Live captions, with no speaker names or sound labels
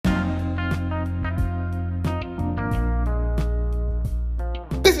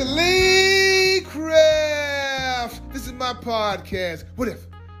podcast. What if?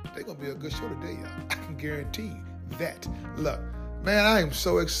 They're going to be a good show today, y'all. I can guarantee you that. Look, man, I am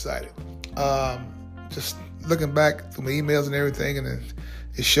so excited. Just looking back through my emails and everything, and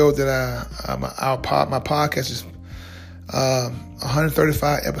it showed that my podcast is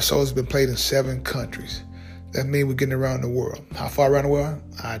 135 episodes have been played in 7 countries. That means we're getting around the world. How far around the world?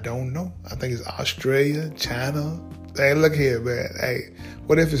 I don't know. I think it's Australia, China. Hey, look here, man. Hey,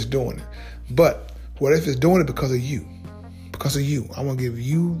 what if it's doing it? But what if it's doing it because of you? Because of you. I want to give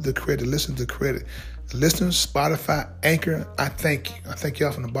you the credit. Listen to the credit. The listeners, Spotify, Anchor, I thank you. I thank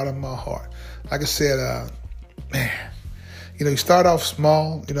y'all from the bottom of my heart. Like I said, man, you start off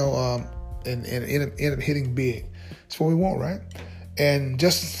small, and end up hitting big. That's what we want, right? And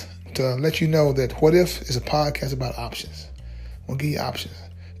just to let you know that What If is a podcast about options. I'm going to give you options.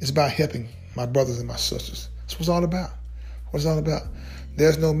 It's about helping my brothers and my sisters. That's what it's all about. What it's all about.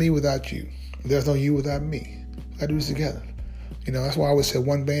 There's no me without you. There's no you without me. We got to do this together. That's why I always say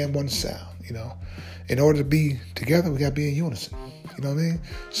one band, one sound. In order to be together, we got to be in unison. You know what I mean?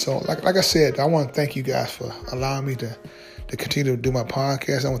 So, like I said, I want to thank you guys for allowing me to continue to do my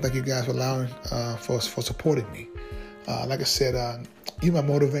podcast. I want to thank you guys for allowing, for supporting me. Like I said, you're my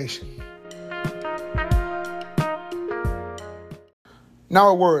motivation. Now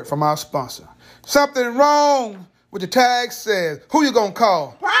a word from our sponsor. Something wrong with the tag says, who you gonna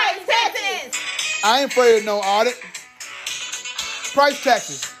call? Price Taxes! I ain't afraid of no audit. Price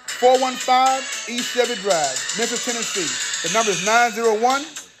Taxes, 415 East Chevy Drive, Memphis, Tennessee. The number is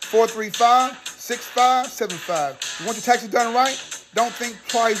 901-435-6575. You want your taxes done right? Don't think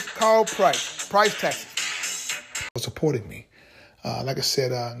twice, call Price. Price Taxes. For supporting me. Like I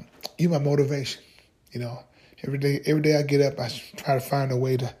said, you're my motivation. Every day I get up, I try to find a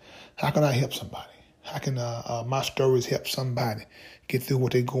way to, how can I help somebody? How can my stories help somebody get through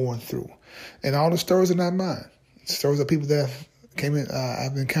what they're going through? And all the stories are not mine. Stories of people that came in,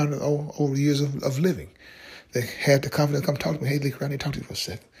 I've encountered over the years of living. They had the confidence to come talk to me. Hey, Lee, I need to talk to you for a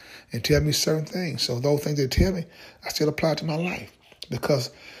second. And tell me certain things. So those things they tell me, I still apply to my life.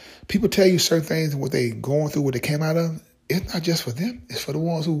 Because people tell you certain things, what they going through, what they came out of, it's not just for them. It's for the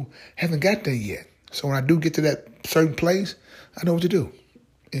ones who haven't got there yet. So when I do get to that certain place, I know what to do.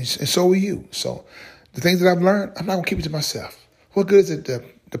 And so will you. So the things that I've learned, I'm not going to keep it to myself. What good is it to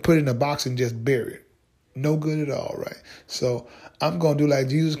put it in a box and just bury it? No good at all, right? So I'm going to do like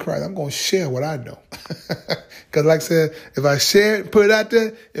Jesus Christ. I'm going to share what I know. Because like I said, if I share it, put it out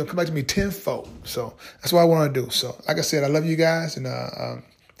there, it'll come back to me tenfold. So that's what I want to do. So like I said, I love you guys. And I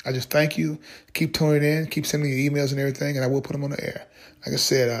just thank you. Keep tuning in. Keep sending me your emails and everything. And I will put them on the air. Like I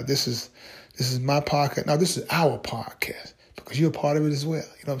said, this is my podcast. No, this is our podcast. Because you're a part of it as well.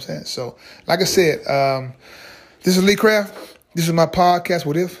 You know what I'm saying? So like I said, this is Lee Craft. This is my podcast,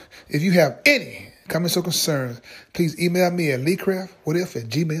 What If? If you have any comments or concerns, please email me at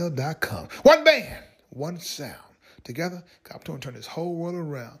leecraftwhatif@gmail.com. One band, one sound. Together, I'm trying to turn this whole world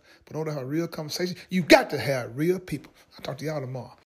around. But in order to have a real conversation, you got to have real people. I'll talk to y'all tomorrow.